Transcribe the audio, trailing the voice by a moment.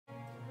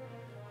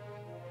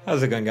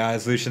How's it going,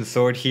 guys? Lucian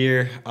Sword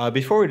here.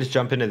 Before we just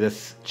jump into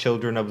this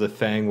Children of the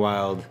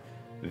Fangwild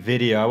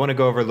video, I want to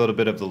go over a little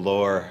bit of the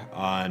lore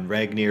on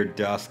Ragnir,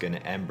 Dusk,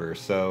 and Ember,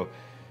 so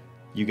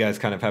you guys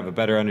kind of have a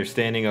better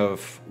understanding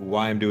of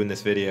why I'm doing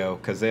this video,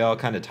 because they all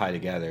kind of tie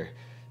together.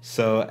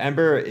 So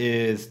Ember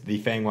is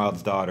the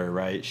Fangwild's daughter,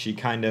 right? She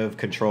kind of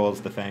controls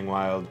the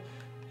Fangwild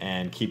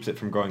and keeps it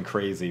from going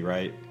crazy,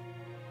 right?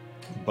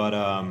 But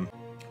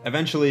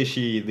eventually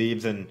she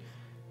leaves and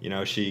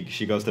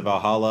she goes to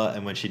Brawlhalla,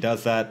 and when she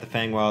does that, the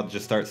Fangwild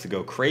just starts to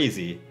go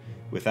crazy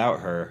without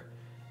her.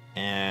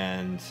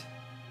 And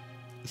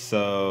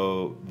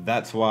so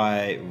that's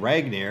why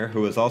Ragnir,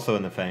 who is also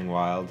in the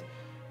Fangwild,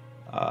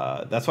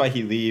 that's why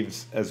he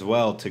leaves as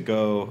well to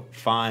go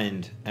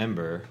find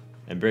Ember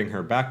and bring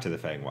her back to the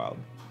Fangwild.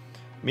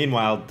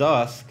 Meanwhile,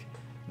 Dusk,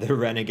 the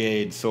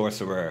renegade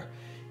sorcerer,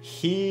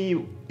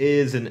 he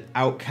is an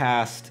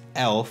outcast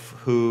elf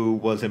who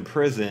was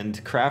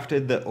imprisoned,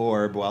 crafted the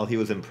orb while he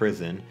was in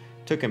prison.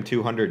 Took him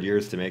 200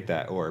 years to make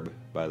that orb,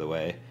 by the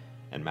way,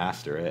 and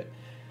master it.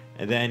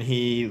 And then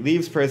he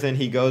leaves prison,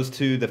 he goes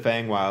to the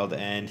Fangwild,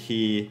 and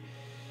he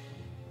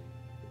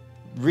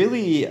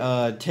really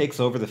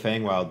takes over the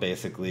Fangwild,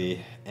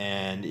 basically,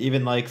 and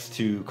even likes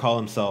to call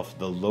himself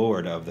the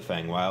Lord of the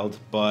Fangwild.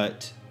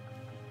 But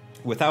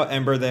without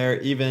Ember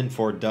there, even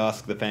for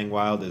Dusk, the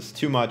Fangwild is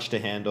too much to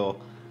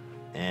handle.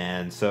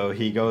 And so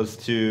he goes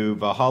to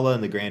Brawlhalla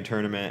in the Grand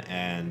Tournament,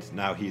 and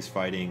now he's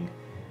fighting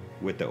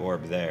with the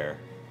orb there.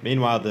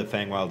 Meanwhile, the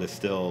Fangwild is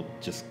still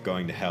just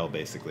going to hell,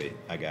 basically,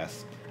 I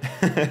guess.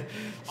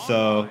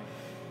 So,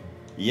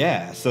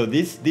 yeah, so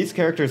these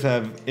characters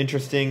have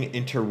interesting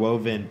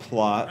interwoven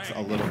plots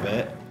a little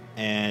bit,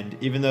 and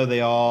even though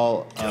they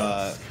all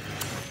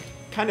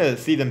kind of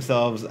see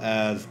themselves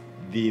as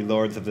the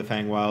lords of the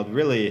Fangwild,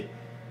 really,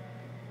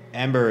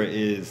 Ember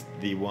is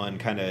the one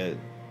kind of,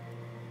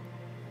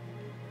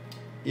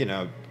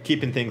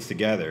 keeping things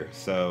together.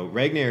 So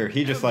Ragnir,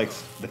 he just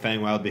likes the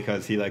Fangwild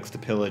because he likes to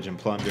pillage and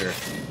plunder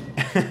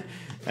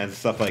and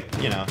stuff like,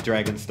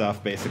 dragon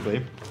stuff,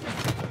 basically.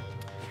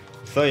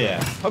 So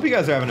yeah, hope you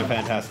guys are having a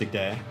fantastic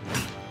day.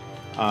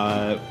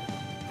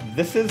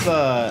 This is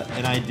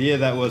an idea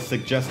that was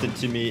suggested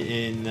to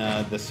me in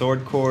the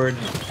Sword Chord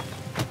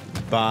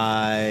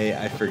by,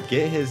 I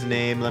forget his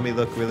name, let me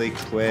look really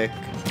quick.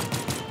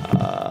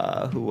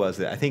 Who was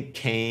it? I think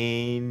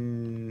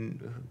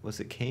Kane, was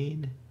it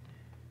Kane?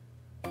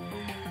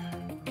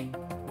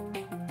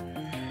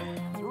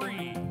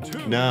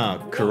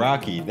 No,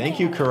 Karaki. Thank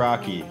you,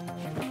 Karaki,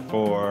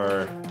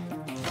 for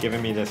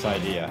giving me this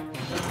idea.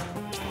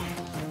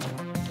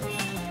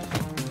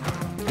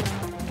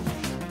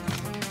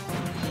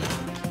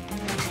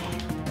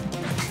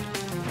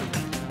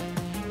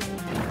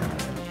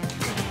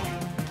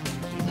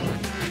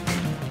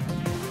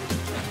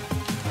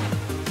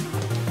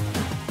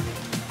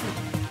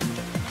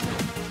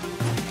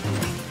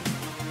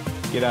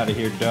 Get out of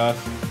here,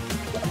 Dusk.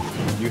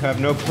 You have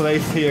no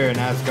place here in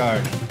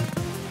Asgard.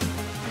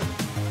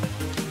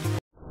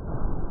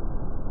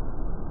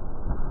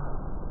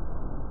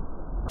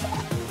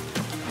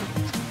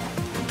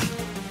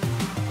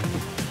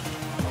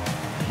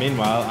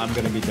 Meanwhile, I'm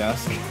gonna be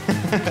Dusk.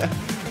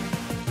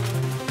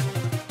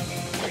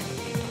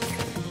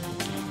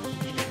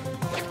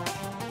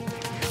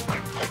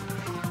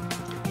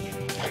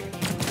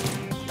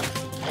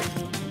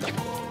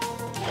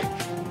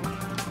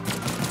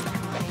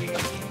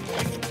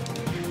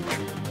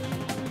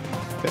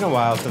 Been a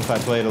while since I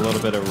played a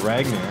little bit of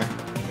Ragnir.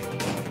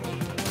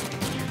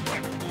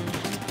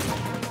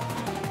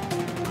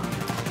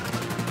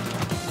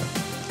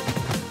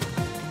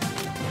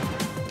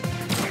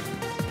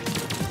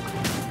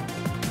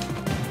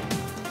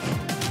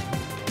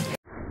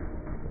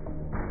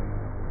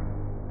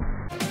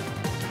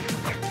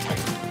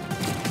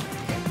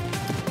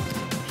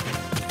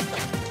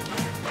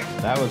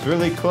 That was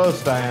really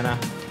close, Diana.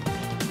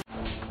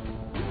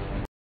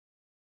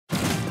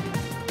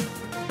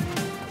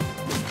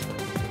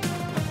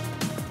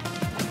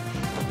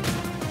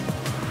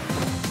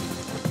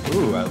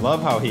 Ooh, I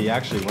love how he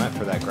actually went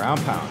for that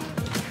ground pound.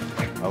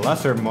 A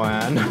lesser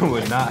man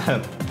would not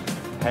have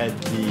had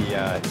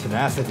the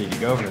tenacity to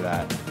go for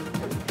that.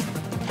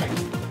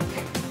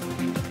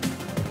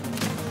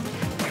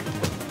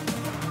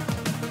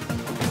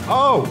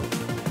 Oh!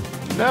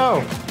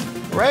 No!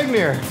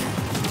 Ragnir!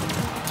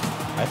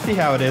 I see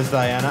how it is,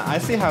 Diana. I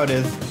see how it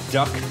is,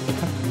 Duck.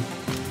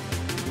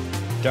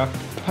 Duck.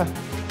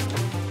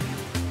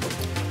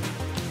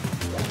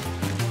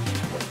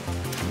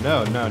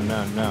 No, no,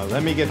 no, no.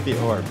 Let me get the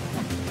orb.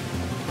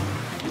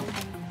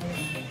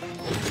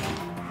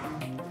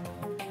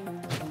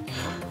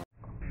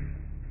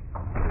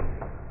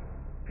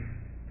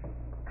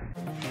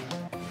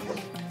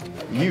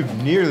 You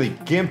nearly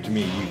gimped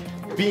me,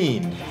 you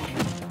fiend.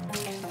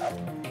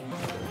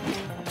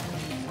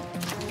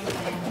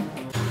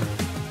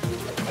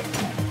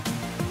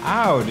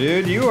 Ow,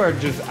 dude, you are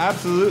just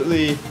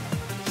absolutely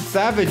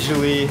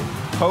savagely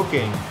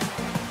poking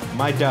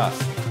my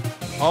Dusk.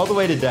 all the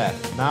way to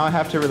death. Now I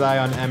have to rely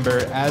on Ember,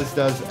 as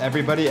does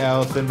everybody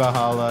else in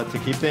Brawlhalla, to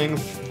keep things,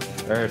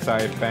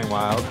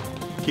 Fangwild,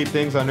 keep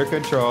things under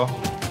control.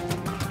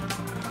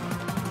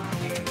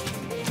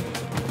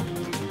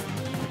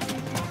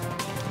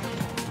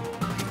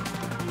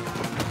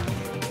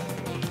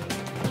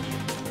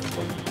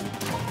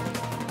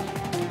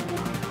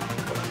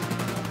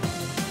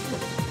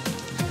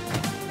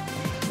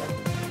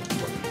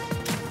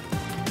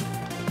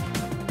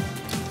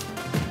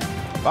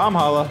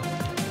 Brawlhalla.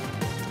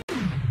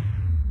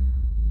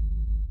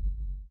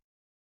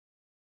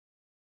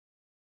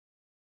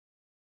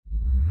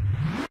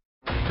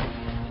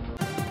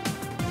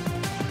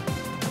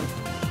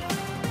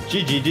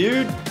 GG,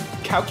 dude.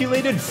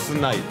 Calculated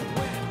snipe.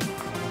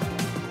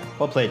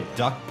 Well played,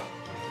 Duck.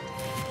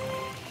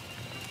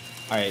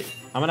 Alright,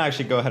 I'm gonna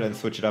actually go ahead and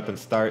switch it up and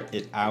start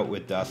it out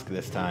with Dusk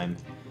this time.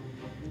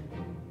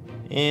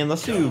 And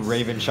let's do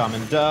Raven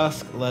Shaman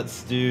Dusk.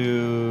 Let's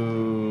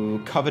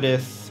do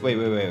Covetous. Wait.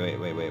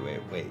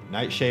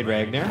 Nightshade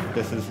Ragnir.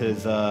 This is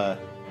his Fangwild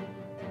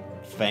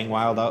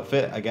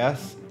outfit, I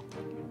guess.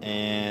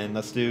 And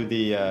let's do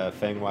the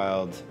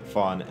Fangwild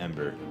Fawn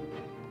Ember.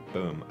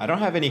 Boom. I don't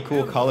have any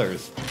cool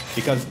colors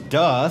because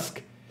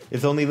Dusk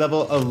is only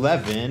level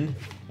 11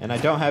 and I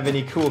don't have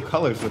any cool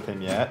colors with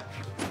him yet.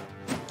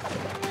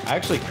 I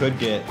actually could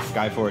get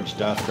Skyforge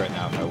Dusk right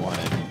now if I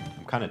wanted.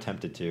 I'm kind of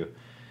tempted to.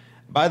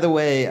 By the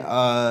way,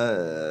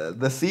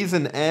 the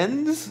season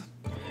ends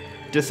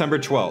December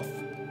 12th.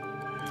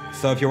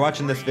 So if you're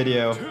watching this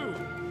video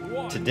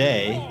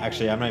today,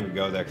 actually I'm not even going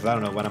to go there because I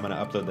don't know when I'm going to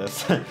upload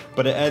this,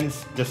 but it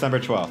ends December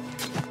 12th.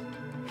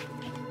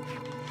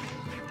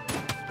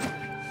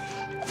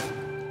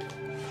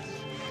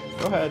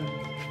 Go ahead,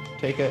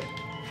 take it.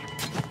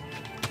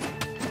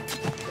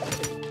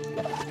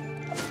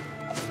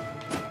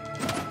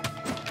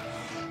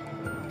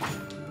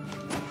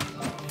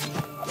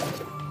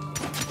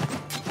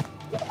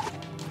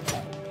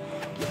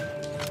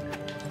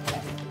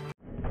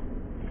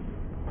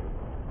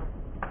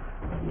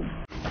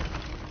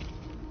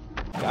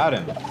 Got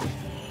him.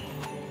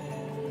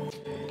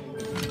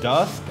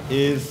 Dusk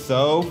is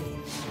so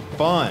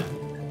fun.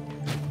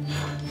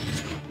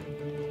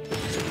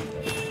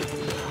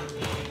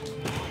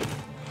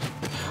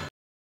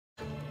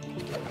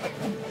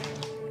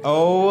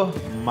 Oh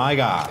my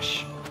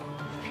gosh.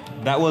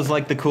 That was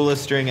like the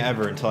coolest string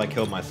ever until I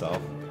killed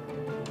myself.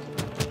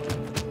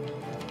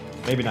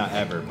 Maybe not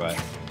ever, but...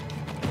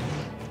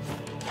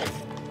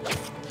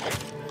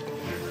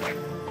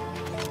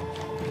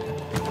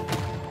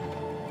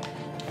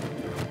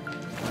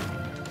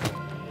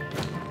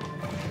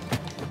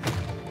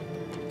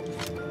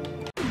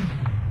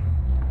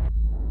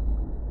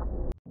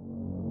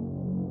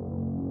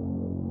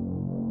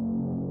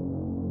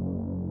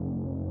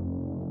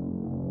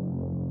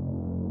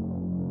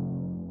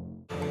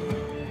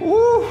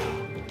 Woo!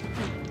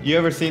 You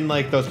ever seen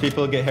like those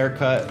people get hair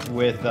cut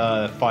with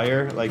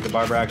fire? Like the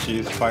barber actually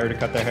used fire to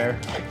cut their hair?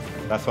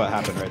 That's what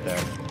happened right there.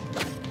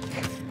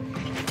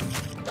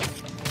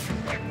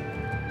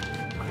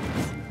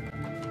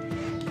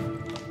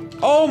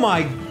 Oh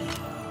my!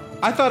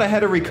 I thought I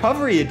had a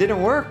recovery, it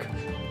didn't work.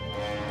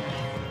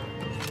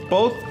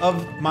 Both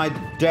of my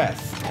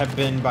deaths have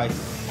been by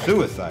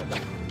suicide.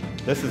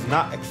 This is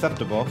not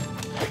acceptable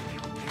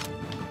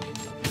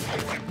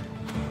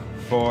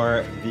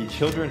for the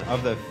children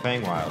of the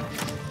Fangwild.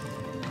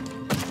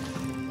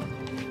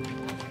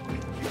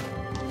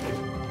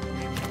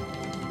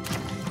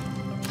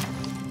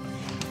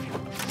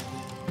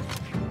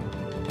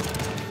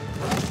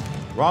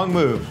 Wrong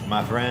move,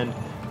 my friend.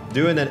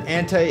 Doing an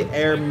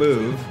anti-air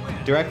move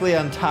directly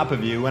on top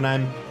of you when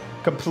I'm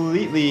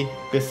completely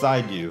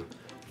beside you.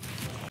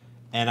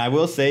 And I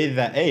will say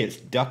that, hey, it's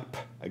Duck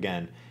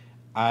again.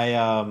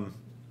 I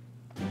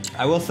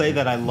will say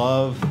that I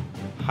love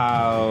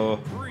how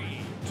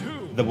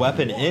the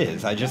weapon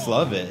is. I just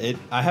love it.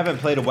 I haven't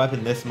played a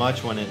weapon this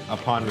much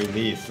upon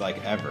release,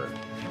 like ever,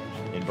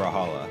 in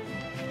Brawlhalla.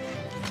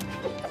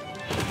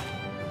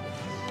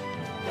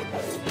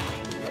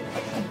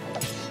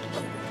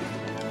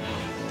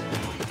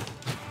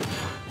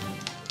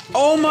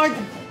 Oh my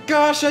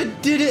gosh, I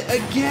did it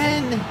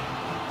again!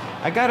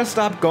 I gotta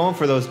stop going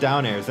for those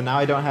down airs, and now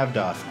I don't have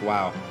Dusk.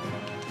 Wow.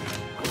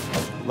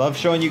 Love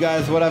showing you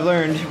guys what I've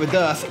learned with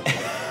Dusk.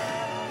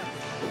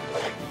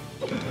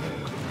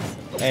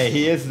 Hey,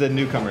 he is the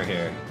newcomer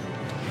here.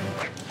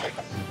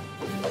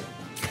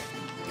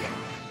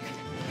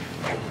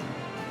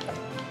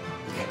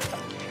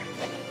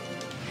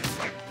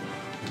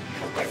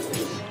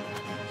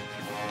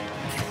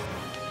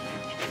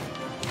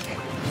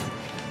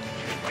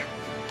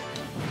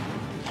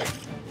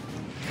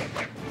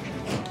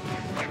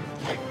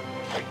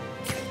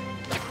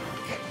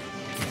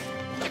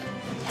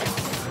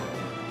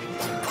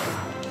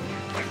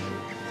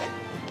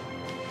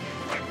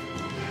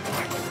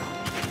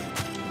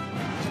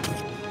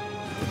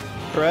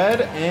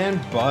 Bread and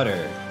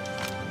butter.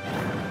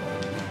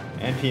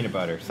 And peanut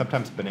butter.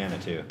 Sometimes banana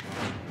too.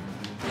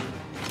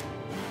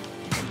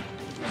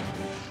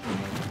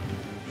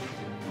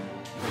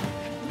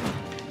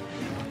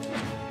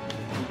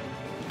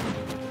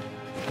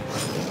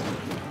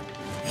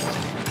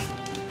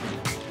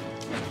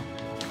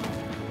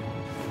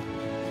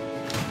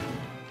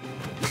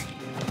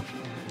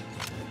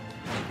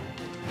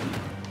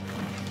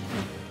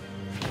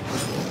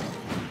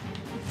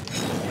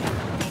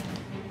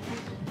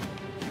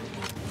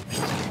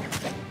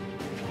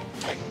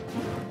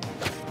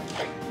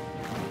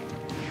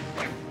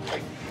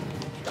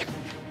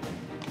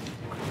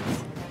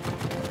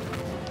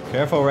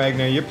 Careful,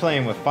 Ragnir. You're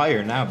playing with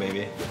fire now,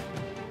 baby.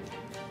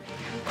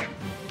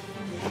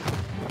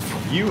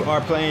 You are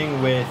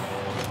playing with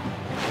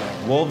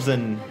wolves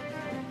and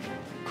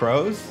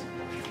crows?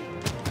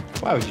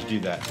 Why would you do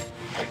that?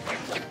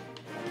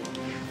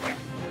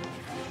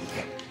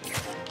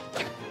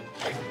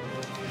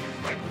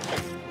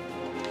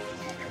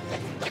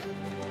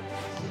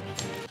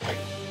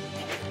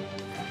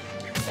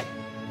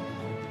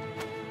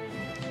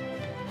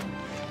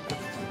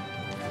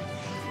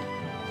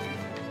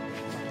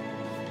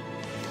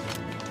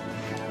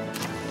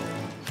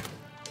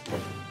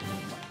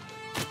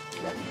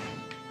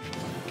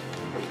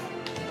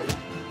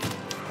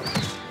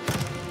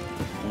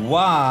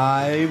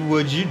 Why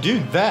would you do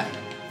that,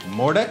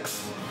 Mordex?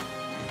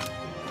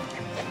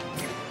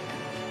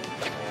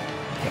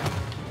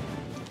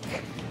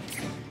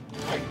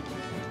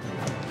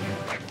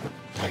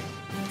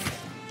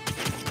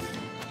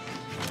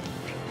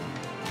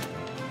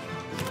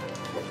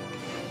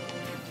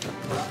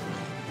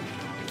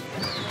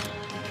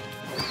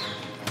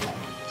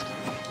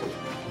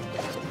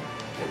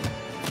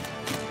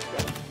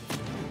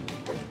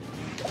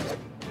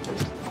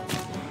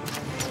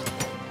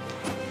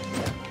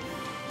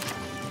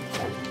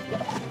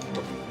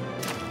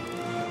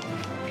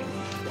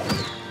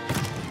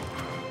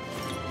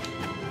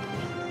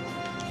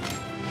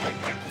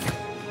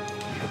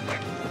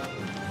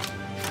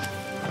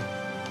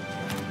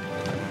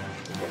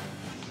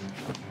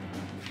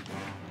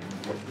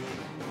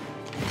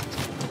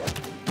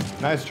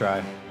 Nice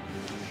try.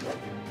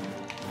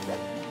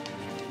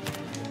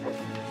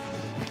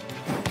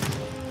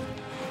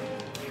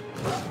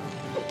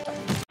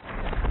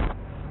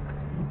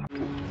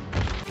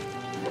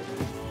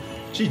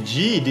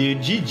 GG, dude.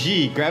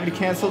 GG. Gravity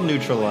cancel,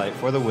 neutral light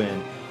for the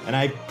win. And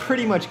I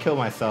pretty much kill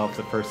myself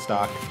the first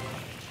stock.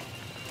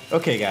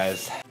 Okay,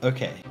 guys.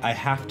 Okay. I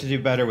have to do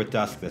better with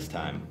Dusk this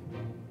time.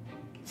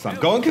 So I'm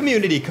going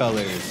community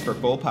colors for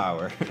full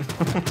power.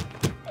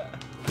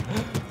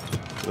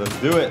 Let's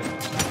do it.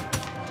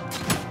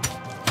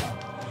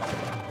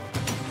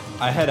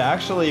 I had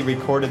actually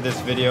recorded this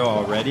video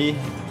already,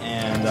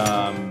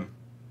 and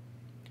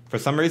for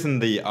some reason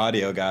the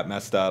audio got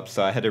messed up,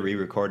 so I had to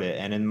re-record it.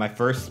 And in my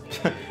first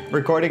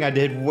recording, I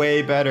did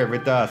way better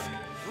with Dusk.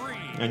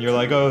 And you're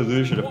like, oh,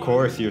 Lucian, of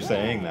course you're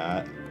saying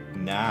that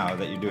now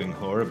that you're doing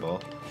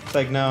horrible. It's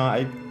like, no,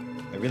 I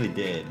really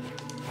did.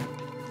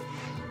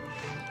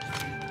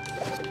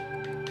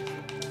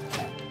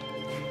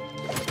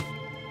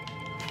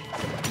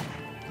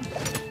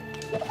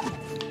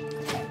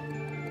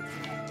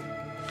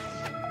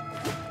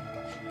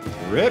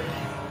 Rip.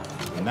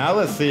 Now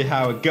let's see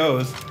how it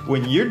goes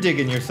when you're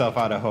digging yourself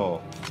out a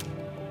hole.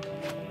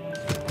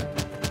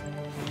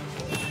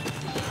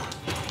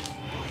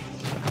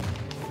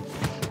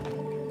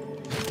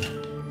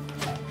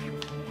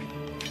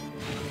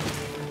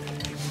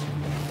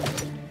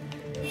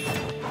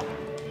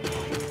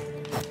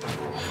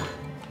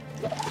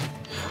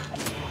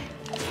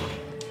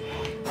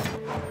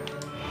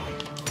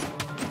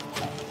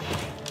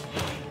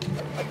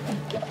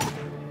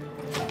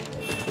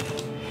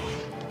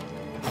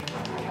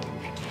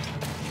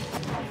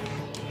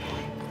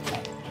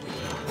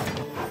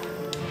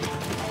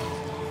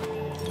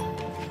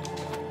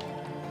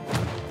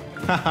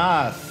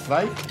 Haha,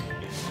 psych.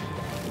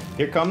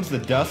 Here comes the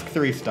Dusk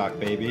 3-stock,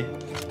 baby.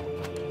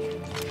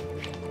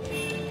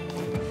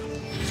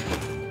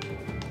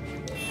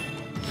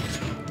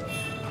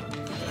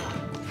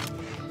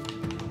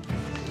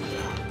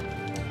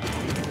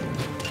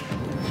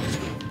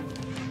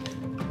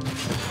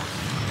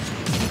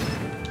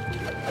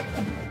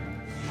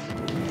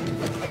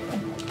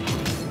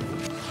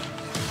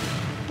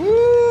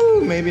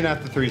 Woo! Maybe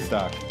not the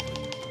 3-stock.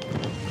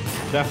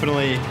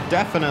 Definitely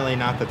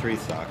not the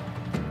 3-stock.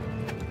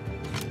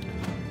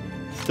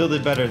 Still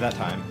did better that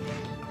time.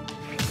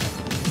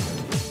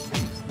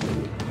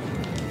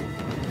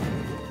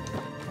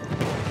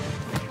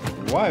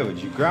 Why would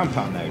you ground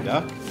pound there,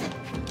 Duck?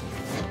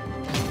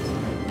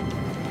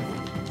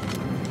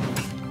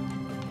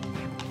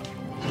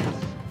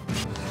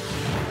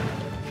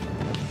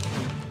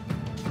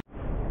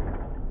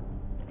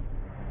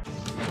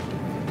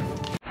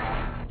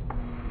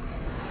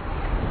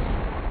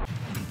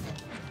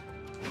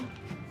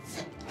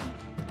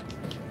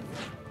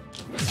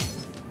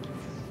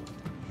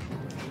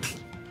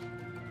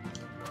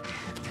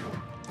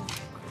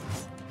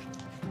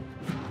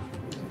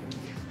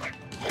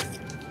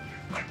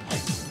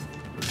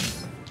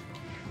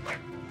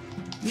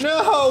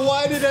 No,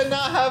 why did I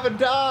not have a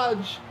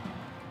dodge?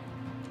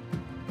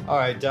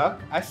 Alright,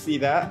 Duck, I see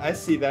that. I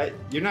see that.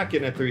 You're not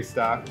getting a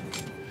 3-stock.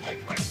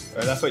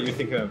 Or that's what you're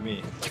thinking of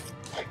me.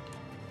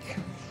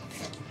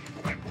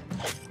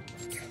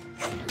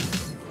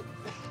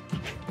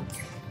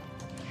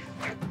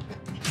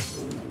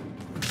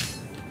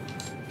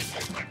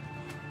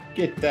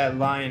 Get that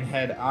lion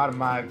head out of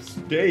my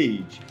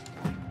stage.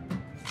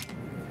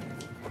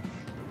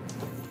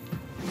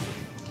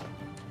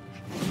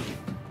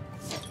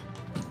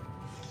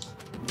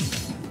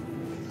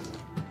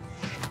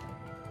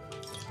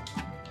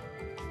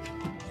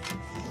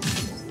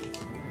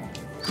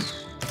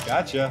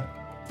 Gotcha.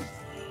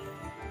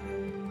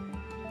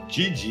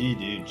 GG,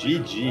 dude.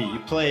 GG. You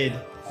played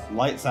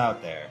lights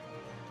out there.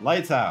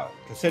 Lights out.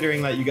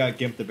 Considering that you got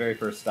gimped the very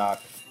first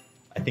stock,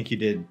 I think you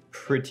did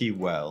pretty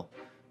well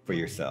for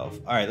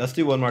yourself. All right, let's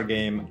do one more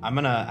game. I'm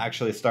gonna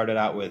actually start it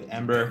out with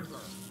Ember.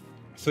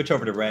 Switch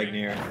over to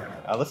Ragnir.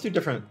 Let's do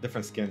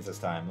different skins this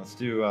time. Let's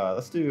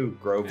do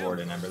Grove Ward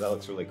and Ember. That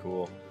looks really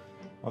cool.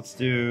 Let's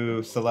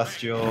do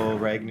Celestial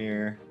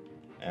Ragnir,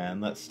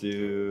 and let's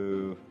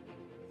do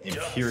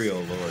Imperial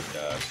Lord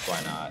Dusk.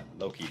 Why not?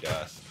 Loki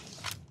Dusk.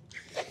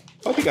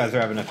 Hope you guys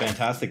are having a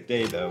fantastic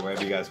day though,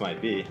 wherever you guys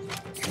might be.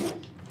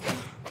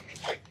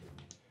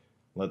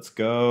 Let's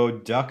go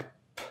Duck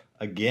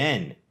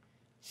again.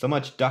 So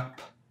much Duck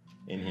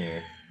in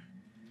here.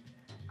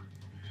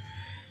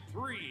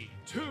 3,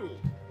 2, 1.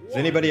 Is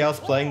anybody else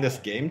playing this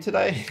game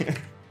today?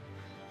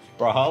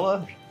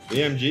 Brawlhalla?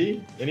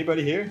 BMG?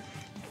 Anybody here?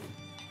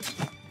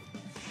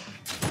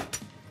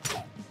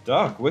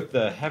 Duck with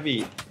the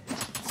heavy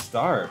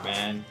start,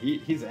 man.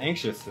 He's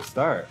anxious to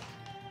start.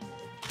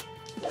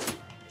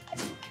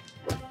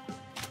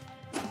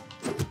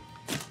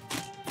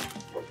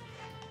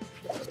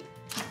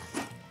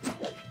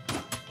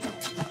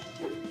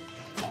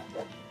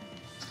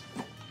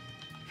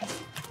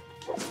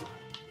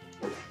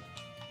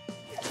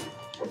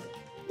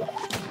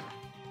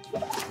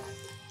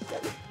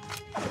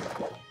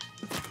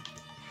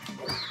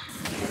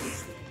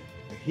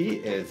 He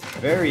is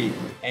very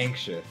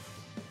anxious.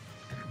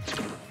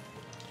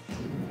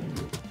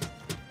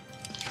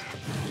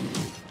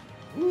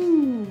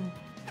 Woo.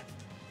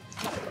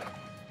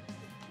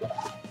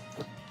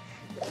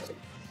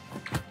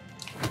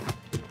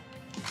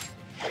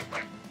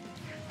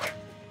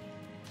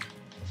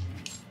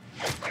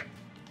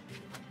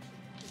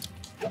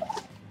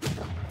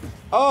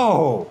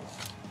 Oh!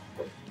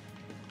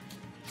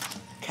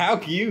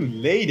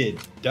 Calculated,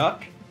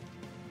 Duck.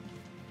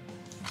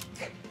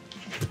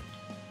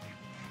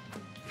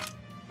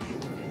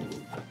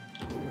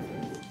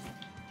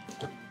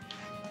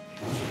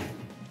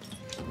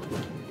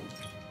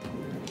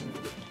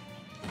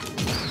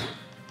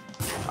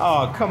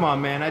 Oh, come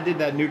on, man. I did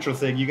that neutral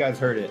sig. You guys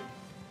heard it.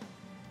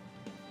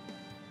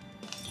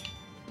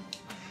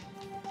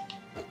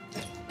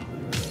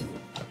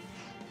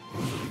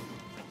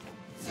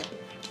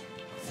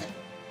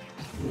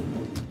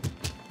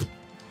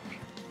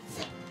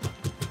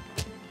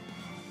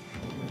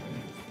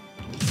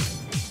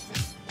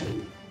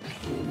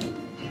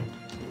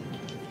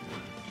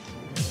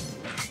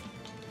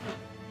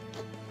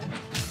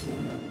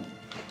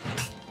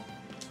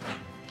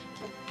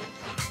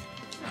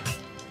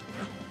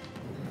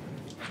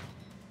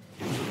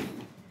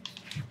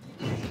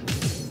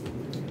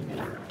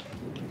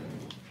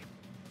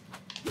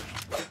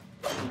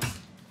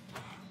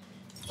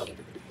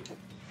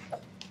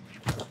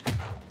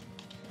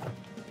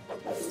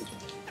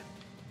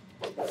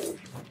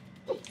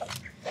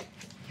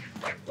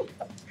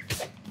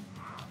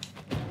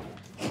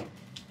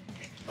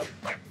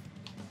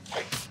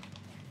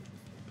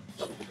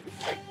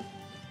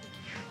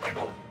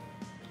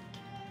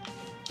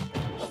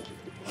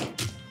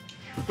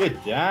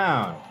 Get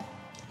down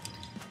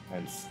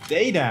and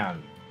stay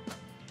down.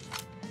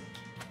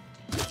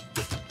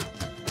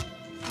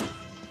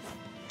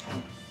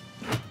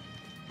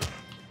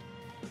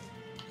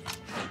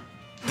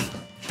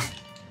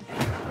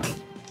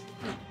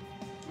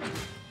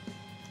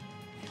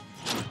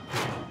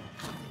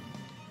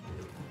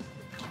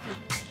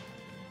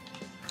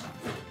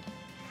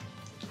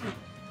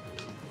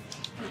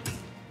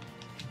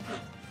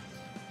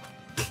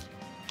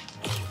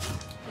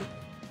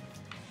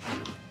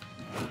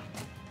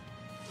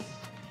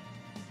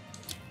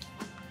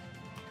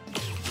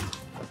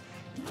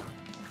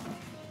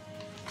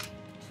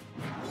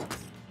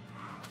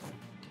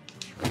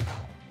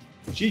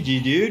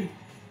 GG, dude.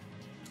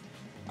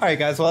 Alright,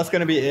 guys, well, that's going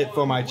to be it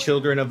for my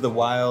Children of the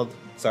Fangwild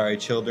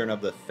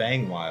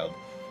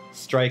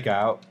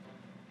strikeout.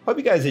 Hope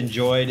you guys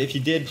enjoyed. If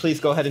you did,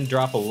 please go ahead and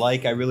drop a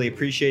like. I really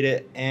appreciate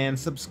it. And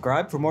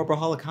subscribe for more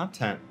Brawlhalla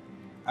content.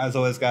 As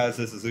always, guys,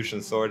 this is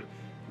Lucian Sword.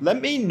 Let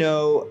me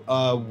know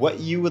what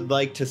you would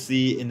like to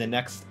see in the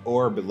next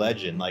Orb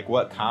Legend. Like,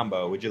 what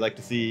combo? Would you like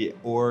to see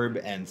Orb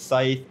and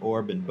Scythe,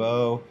 Orb and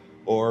Bow,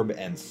 Orb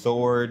and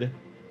Sword?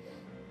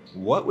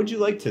 What would you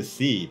like to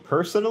see?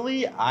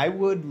 Personally, I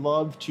would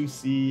love to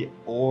see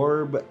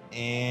Orb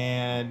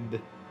and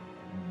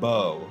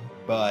Bow,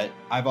 but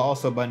I've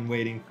also been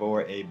waiting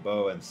for a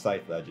Bow and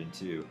Scythe Legend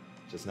too.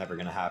 Just never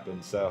gonna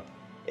happen. So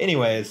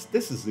anyways,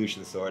 this is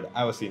Lucian Sword.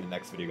 I will see you in the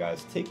next video,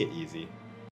 guys. Take it easy.